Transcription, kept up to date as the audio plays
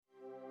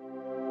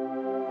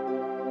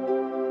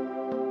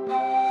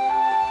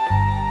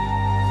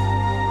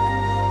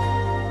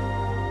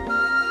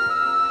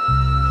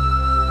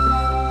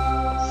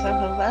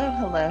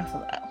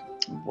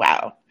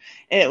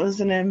It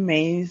was an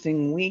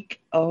amazing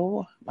week.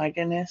 Oh my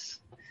goodness.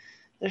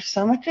 There's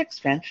so much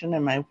expansion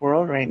in my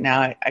world right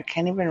now. I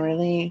can't even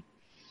really,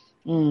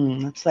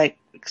 it's like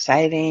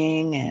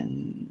exciting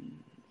and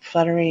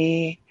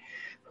fluttery.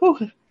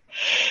 Whew.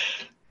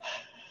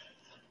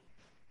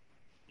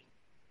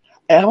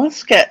 I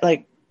almost get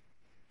like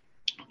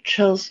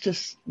chills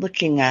just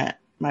looking at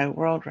my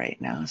world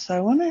right now. So I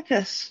want to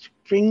just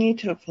bring you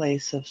to a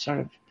place of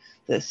sort of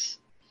this,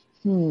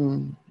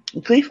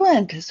 gleeful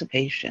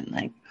anticipation.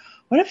 Like,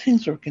 what if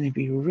things were going to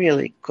be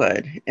really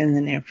good in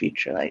the near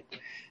future? Like,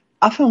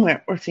 often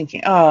we're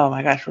thinking, oh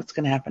my gosh, what's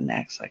going to happen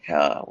next? Like,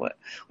 oh, what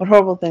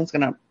horrible thing's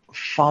going to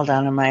fall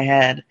down on my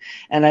head?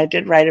 And I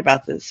did write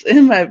about this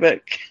in my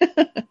book,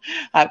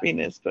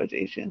 Happiness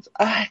Quotations.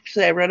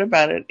 Actually, I wrote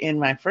about it in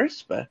my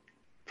first book,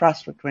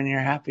 Prospect When You're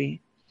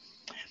Happy.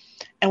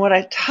 And what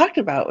I talked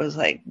about was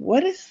like,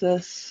 what is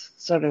this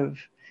sort of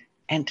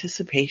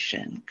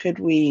anticipation? Could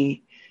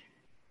we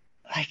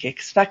like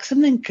expect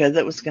something good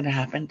that was going to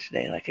happen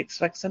today? Like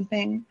expect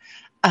something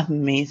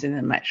amazing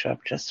that might show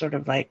up just sort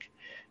of like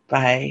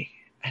by,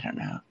 I don't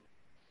know,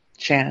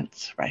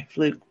 chance, by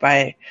fluke,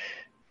 by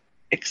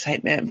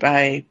excitement,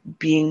 by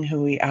being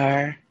who we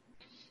are.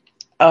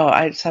 Oh,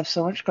 I just have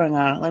so much going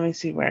on. Let me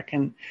see where I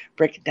can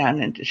break it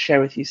down and to share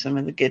with you some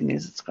of the good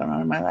news that's going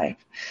on in my life.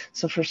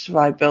 So first of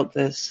all, I built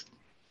this,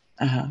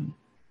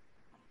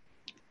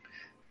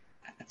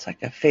 it's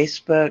like a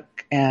Facebook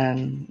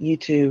and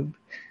YouTube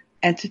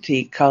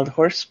entity called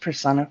Horse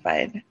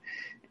Personified.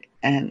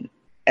 And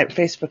at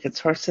Facebook, it's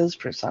Horses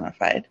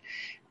Personified.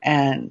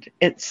 And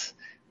it's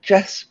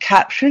just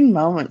capturing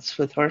moments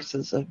with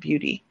horses of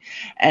beauty.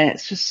 And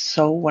it's just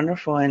so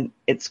wonderful. And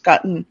it's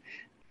gotten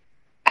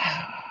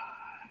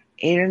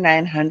 800,000 or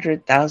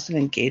 900,000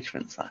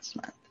 engagements last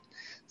month.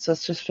 So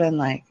it's just been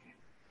like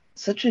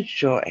such a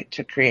joy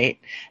to create.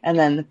 And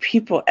then the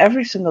people,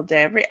 every single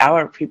day, every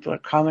hour, people are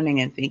commenting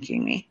and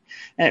thanking me.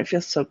 And it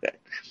feels so good.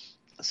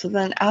 So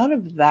then out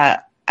of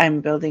that,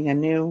 I'm building a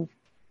new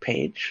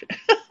page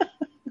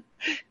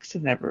because I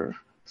never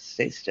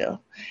stay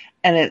still.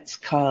 And it's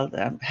called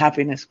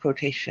Happiness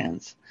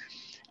Quotations.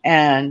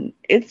 And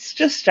it's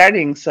just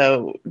starting,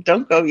 so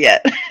don't go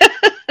yet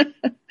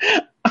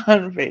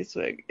on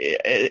Facebook.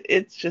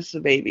 It's just a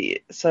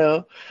baby.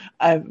 So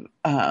I'm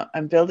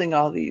building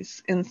all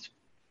these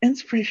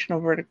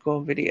inspirational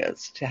vertical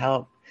videos to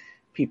help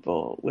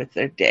people with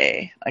their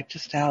day, like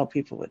just to help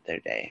people with their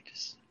day.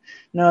 Just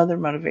no other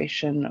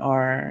motivation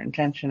or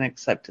intention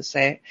except to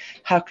say,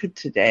 how could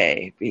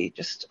today be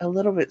just a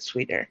little bit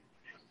sweeter?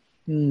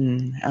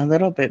 A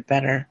little bit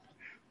better,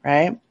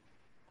 right?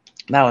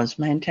 That was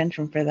my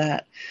intention for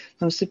that.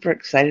 I'm super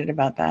excited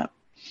about that.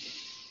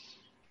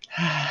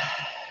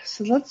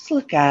 So let's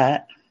look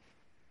at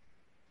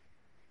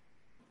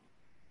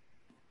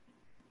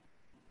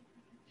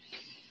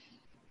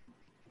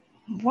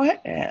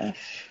what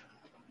if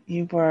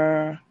you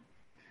were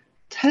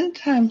 10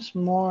 times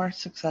more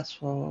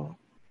successful,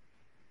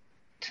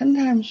 10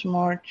 times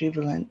more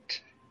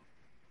jubilant,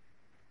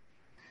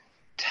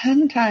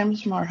 10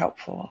 times more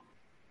helpful,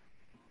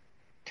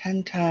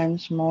 10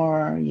 times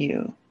more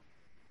you.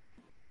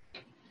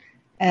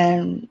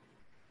 And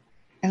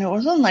it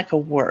wasn't like a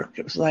work.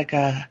 It was like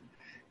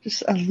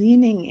just a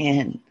leaning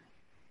in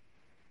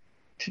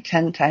to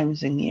 10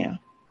 times in you.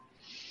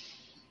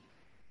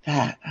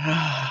 That,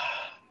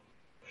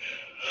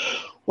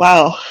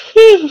 wow.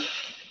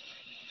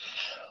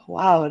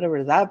 Wow,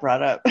 whatever that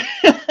brought up.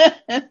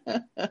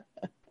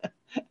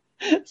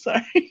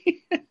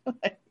 Sorry.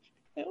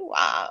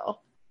 Wow.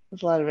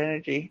 There's a lot of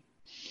energy.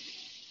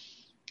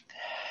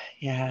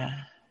 Yeah.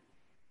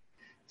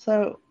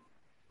 So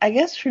I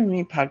guess for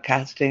me,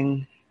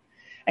 podcasting,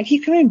 I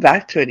keep coming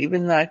back to it,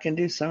 even though I can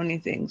do so many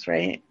things,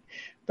 right?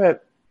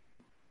 But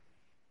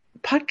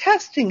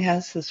podcasting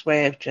has this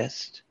way of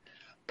just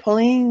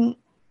pulling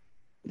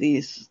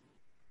these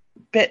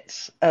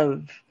bits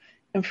of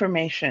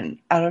information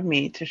out of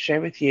me to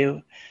share with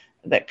you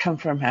that come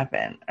from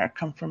heaven or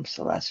come from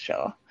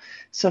celestial.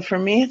 So for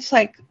me, it's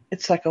like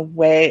a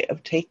way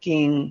of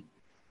taking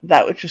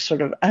that which is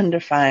sort of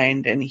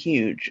undefined and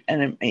huge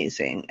and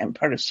amazing and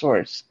part of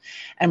source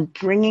and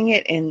bringing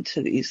it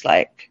into these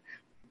like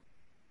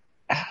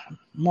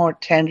more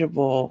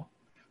tangible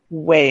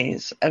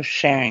ways of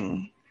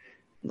sharing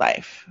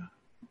life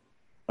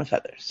with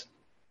others.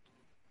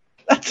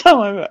 That's how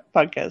my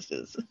podcast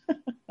is.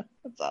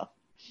 That's all.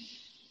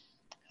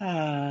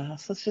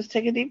 So let's just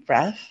take a deep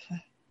breath.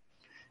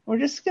 We're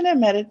just going to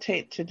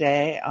meditate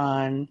today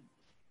on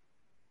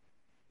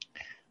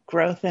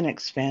growth and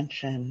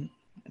expansion.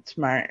 It's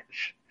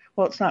March.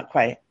 Well, it's not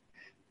quite,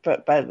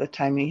 but by the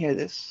time you hear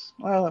this,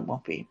 well, it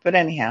won't be. But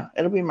anyhow,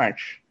 it'll be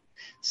March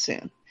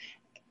soon.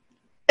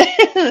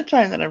 The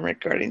time that I'm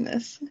recording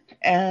this.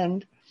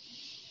 And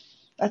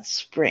that's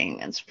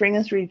spring. And spring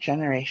is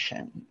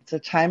regeneration. It's a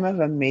time of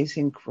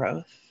amazing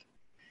growth.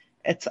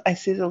 I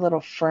see the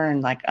little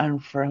fern like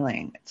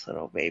unfurling its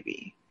little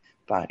baby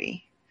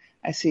body.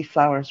 I see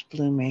flowers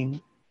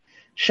blooming.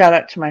 Shout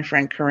out to my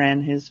friend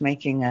Corinne, who's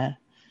making a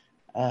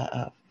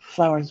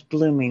flowers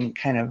blooming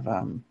kind of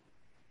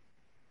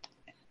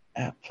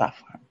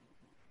platform.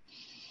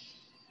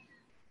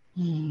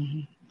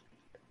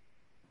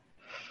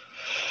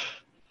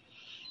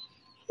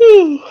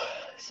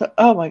 So,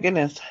 oh my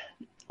goodness.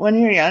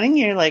 When you're yawning,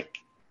 you're like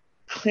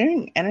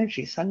clearing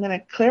energy. So I'm going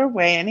to clear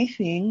away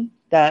anything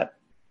that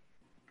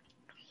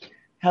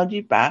held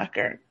you back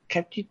or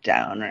kept you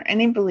down, or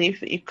any belief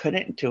that you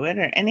couldn't do it,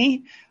 or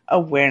any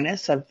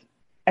awareness of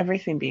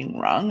everything being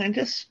wrong, and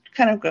just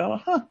kind of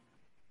go, I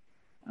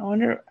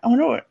wonder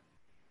who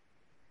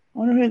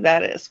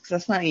that is, because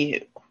that's not you.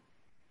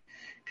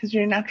 Because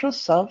your natural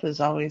self is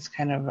always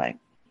kind of like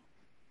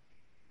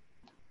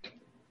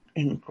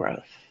in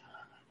growth.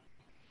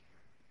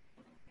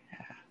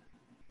 Yeah.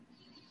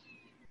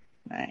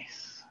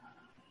 Nice.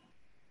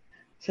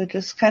 So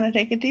just kind of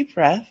take a deep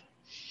breath.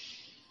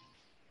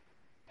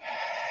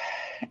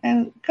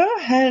 And go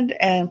ahead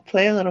and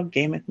play a little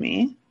game with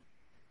me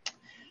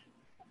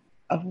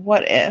of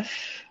what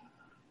if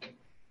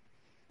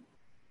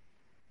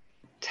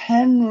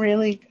 10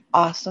 really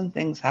awesome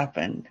things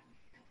happened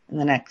in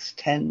the next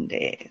 10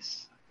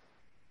 days.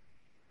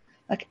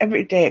 Like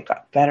every day it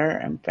got better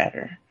and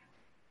better.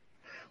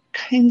 What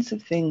kinds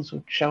of things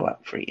would show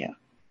up for you?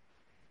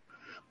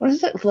 What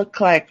does it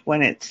look like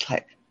when it's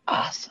like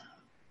awesome?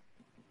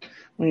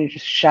 When you're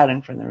just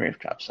shouting from the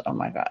rooftops, oh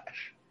my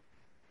gosh.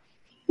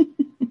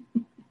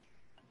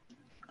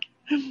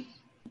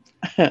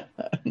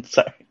 I'm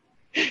sorry.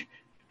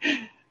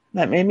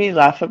 That made me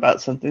laugh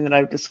about something that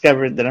I've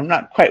discovered that I'm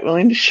not quite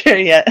willing to share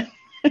yet.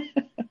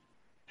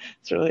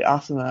 It's really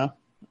awesome though,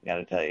 I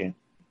gotta tell you.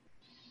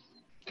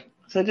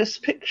 So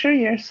just picture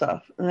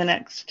yourself in the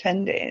next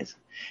 10 days.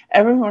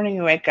 Every morning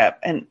you wake up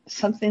and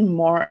something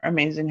more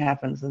amazing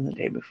happens than the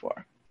day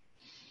before.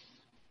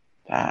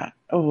 That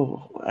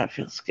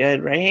feels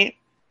good, right?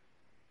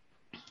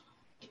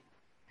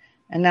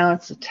 And now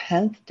it's the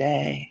 10th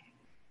day.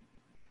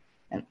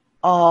 And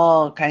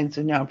all kinds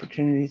of new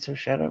opportunities have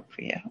showed up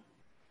for you.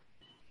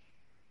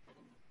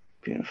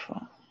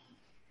 Beautiful.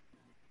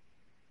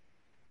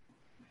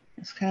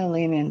 Just kind of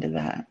lean into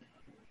that.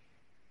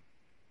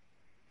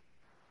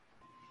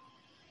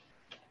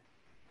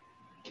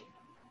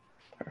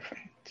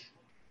 Perfect.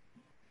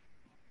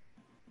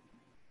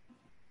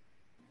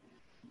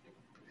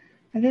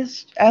 And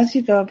just as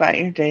you go about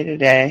your day to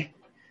day,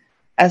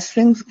 as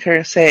things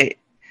occur, say,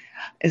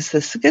 is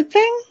this a good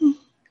thing?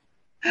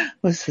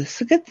 Was this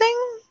a good thing?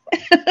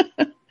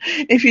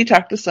 If you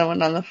talk to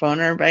someone on the phone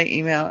or by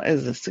email,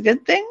 is this a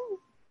good thing?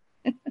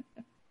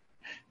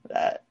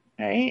 That,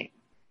 right?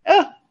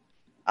 Oh,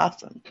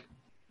 awesome.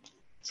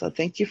 So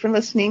thank you for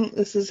listening.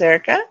 This is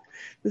Erica.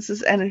 This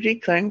is Energy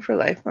Clearing for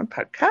Life, my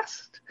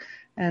podcast.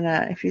 And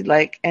if you'd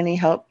like any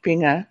help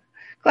being a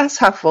glass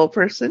half full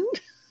person,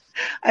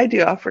 I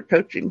do offer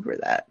coaching for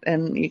that.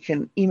 And you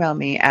can email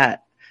me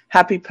at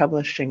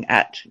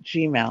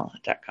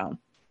happypublishing@gmail.com.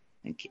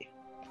 Thank you.